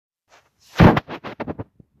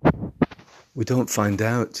We don't find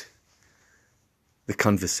out the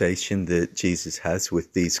conversation that Jesus has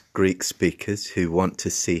with these Greek speakers who want to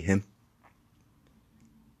see him.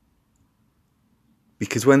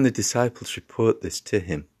 Because when the disciples report this to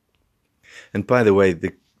him, and by the way,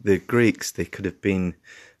 the Greeks, they could have been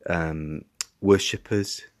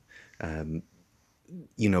worshippers,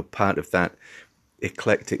 part of that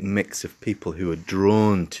eclectic mix of people who are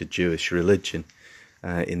drawn to Jewish religion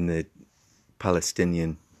in the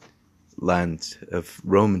Palestinian land of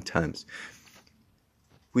Roman times.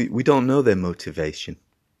 We don't know their motivation.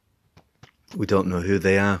 We don't know who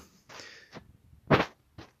they are.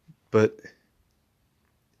 But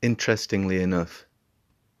interestingly enough,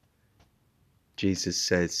 Jesus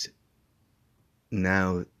says,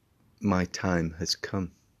 now my time has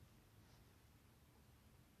come.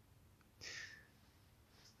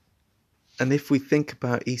 And if we think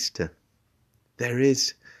about Easter, there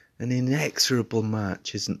is an inexorable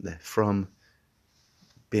march, isn't there, from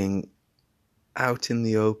being out in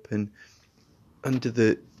the open, under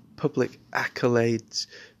the public accolades,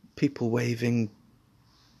 people waving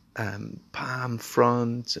palm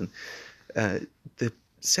fronds, and the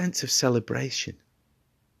sense of celebration,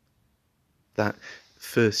 that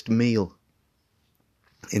first meal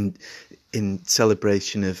in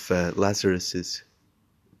celebration of Lazarus's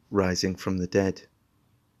rising from the dead,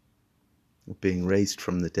 or being raised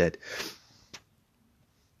from the dead.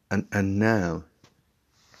 And now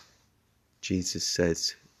Jesus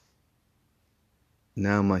says,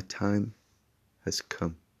 now my time has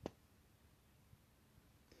come.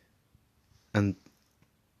 And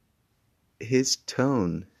his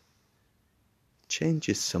tone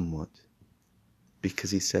changes somewhat,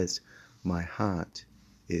 because he says, my heart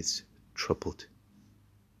is troubled.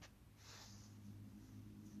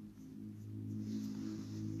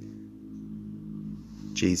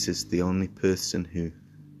 Jesus, the only person who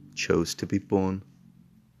chose to be born,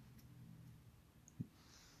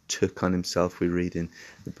 took on himself, we read in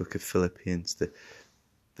the book of Philippians, the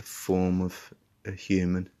form of a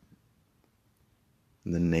human,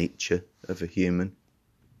 and the nature of a human,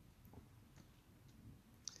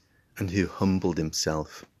 and who humbled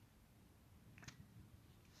himself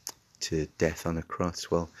to death on a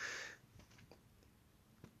cross. Well,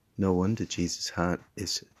 no wonder Jesus' heart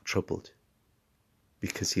is troubled,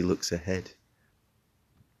 because he looks ahead.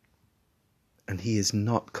 And he is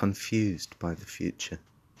not confused by the future.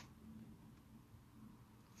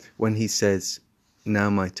 When he says, now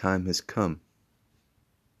my time has come,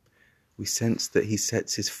 we sense that he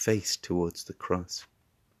sets his face towards the cross,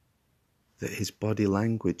 that his body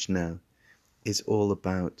language now is all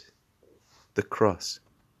about the cross,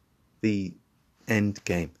 the end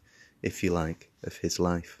game, if you like, of his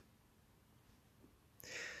life.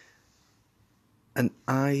 And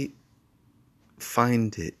I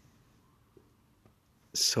find it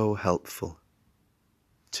so helpful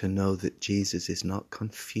to know that Jesus is not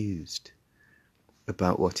confused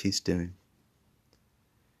about what he's doing.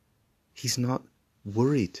 He's not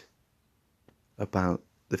worried about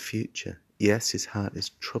the future. Yes, his heart is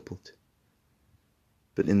troubled.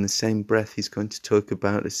 But in the same breath, he's going to talk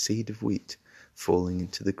about a seed of wheat falling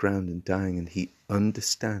into the ground and dying, and he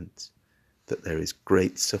understands that there is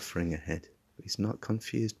great suffering ahead. But he's not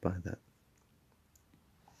confused by that.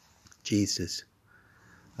 Jesus,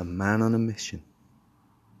 a man on a mission,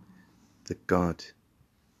 the God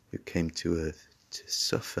who came to earth to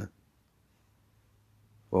suffer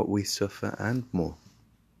what we suffer and more,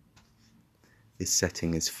 is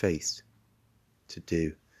setting his face to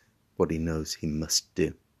do what he knows he must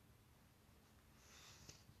do.